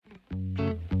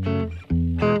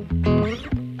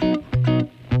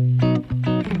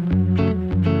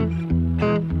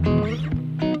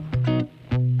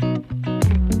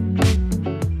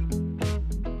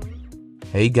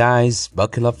Hey guys,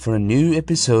 buckle up for a new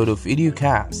episode of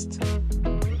Educast.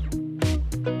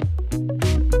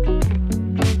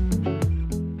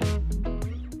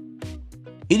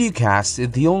 Educast is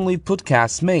the only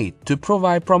podcast made to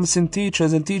provide promising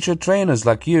teachers and teacher trainers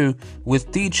like you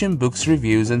with teaching books,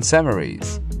 reviews, and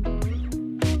summaries.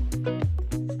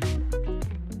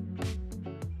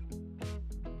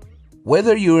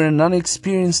 Whether you're an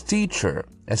unexperienced teacher,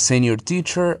 a senior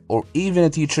teacher, or even a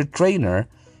teacher trainer,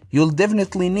 you'll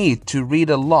definitely need to read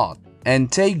a lot and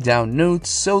take down notes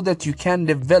so that you can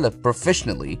develop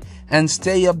professionally and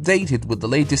stay updated with the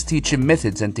latest teaching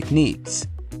methods and techniques.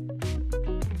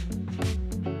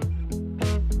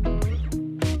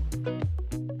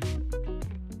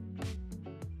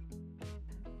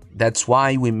 That's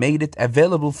why we made it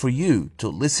available for you to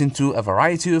listen to a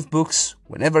variety of books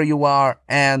whenever you are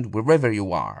and wherever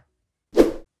you are.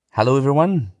 Hello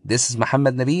everyone, this is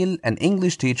Muhammad Nabil, an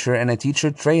English teacher and a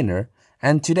teacher trainer,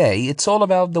 and today it's all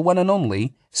about the one and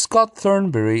only Scott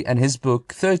Thornbury and his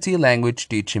book 30 Language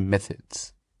Teaching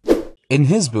Methods. In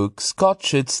his book, Scott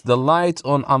sheds the light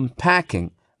on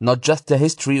unpacking not just the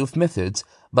history of methods,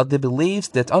 but the beliefs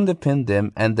that underpin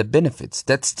them and the benefits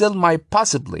that still might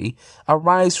possibly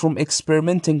arise from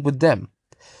experimenting with them.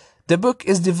 The book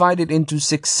is divided into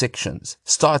 6 sections,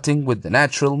 starting with the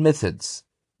natural methods.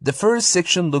 The first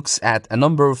section looks at a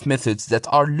number of methods that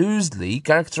are loosely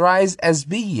characterized as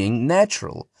being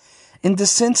natural, in the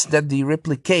sense that they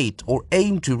replicate or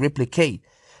aim to replicate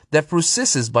the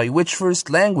processes by which first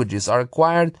languages are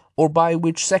acquired or by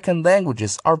which second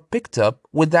languages are picked up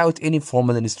without any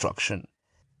formal instruction.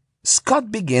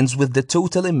 Scott begins with the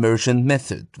total immersion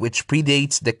method, which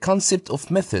predates the concept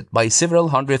of method by several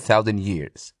 100,000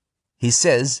 years. He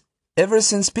says, ever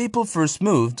since people first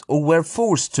moved or were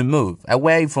forced to move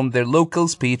away from their local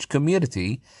speech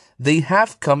community, they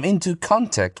have come into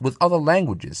contact with other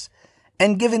languages,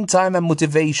 and given time and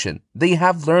motivation, they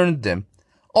have learned them,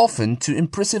 often to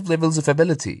impressive levels of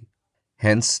ability.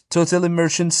 Hence, total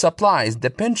immersion supplies the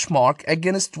benchmark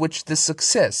against which the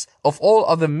success of all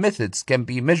other methods can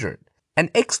be measured.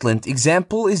 An excellent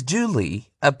example is Julie,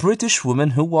 a British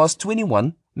woman who was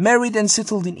 21, married and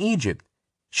settled in Egypt.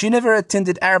 She never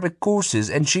attended Arabic courses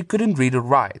and she couldn't read or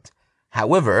write.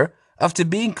 However, after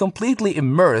being completely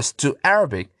immersed to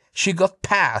Arabic, she got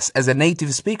passed as a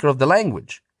native speaker of the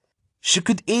language. She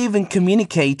could even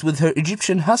communicate with her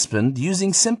Egyptian husband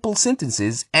using simple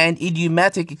sentences and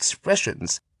idiomatic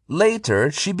expressions. Later,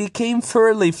 she became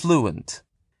fairly fluent.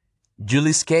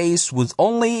 Julie's case was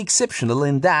only exceptional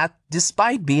in that,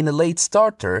 despite being a late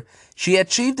starter, she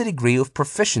achieved a degree of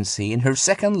proficiency in her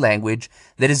second language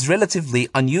that is relatively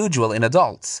unusual in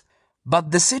adults. But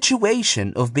the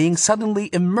situation of being suddenly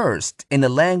immersed in a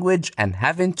language and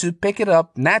having to pick it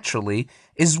up naturally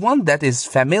is one that is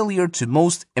familiar to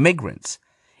most immigrants,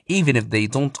 even if they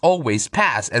don't always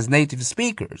pass as native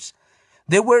speakers.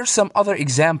 There were some other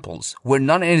examples where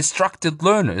non-instructed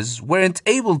learners weren't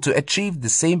able to achieve the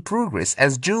same progress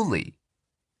as Julie.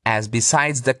 As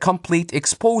besides the complete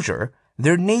exposure,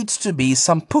 there needs to be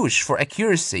some push for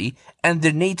accuracy and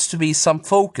there needs to be some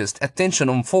focused attention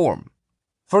on form.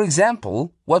 For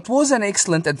example, what was an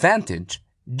excellent advantage,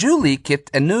 Julie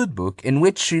kept a notebook in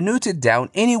which she noted down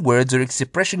any words or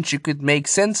expressions she could make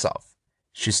sense of.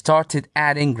 She started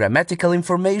adding grammatical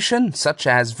information such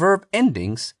as verb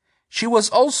endings. She was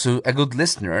also a good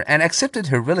listener and accepted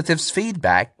her relatives'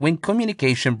 feedback when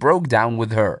communication broke down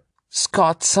with her.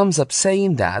 Scott sums up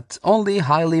saying that only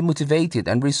highly motivated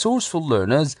and resourceful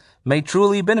learners may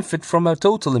truly benefit from a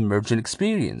total immersion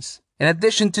experience. In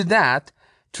addition to that,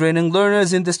 training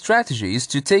learners in the strategies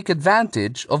to take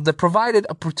advantage of the provided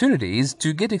opportunities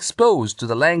to get exposed to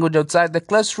the language outside the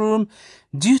classroom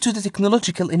due to the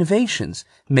technological innovations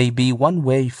may be one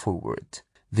way forward.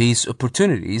 These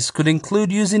opportunities could include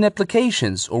using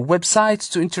applications or websites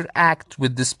to interact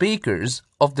with the speakers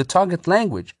of the target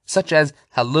language, such as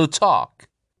Hello Talk.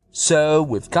 So,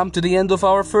 we've come to the end of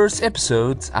our first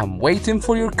episode. I'm waiting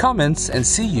for your comments and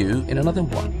see you in another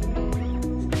one.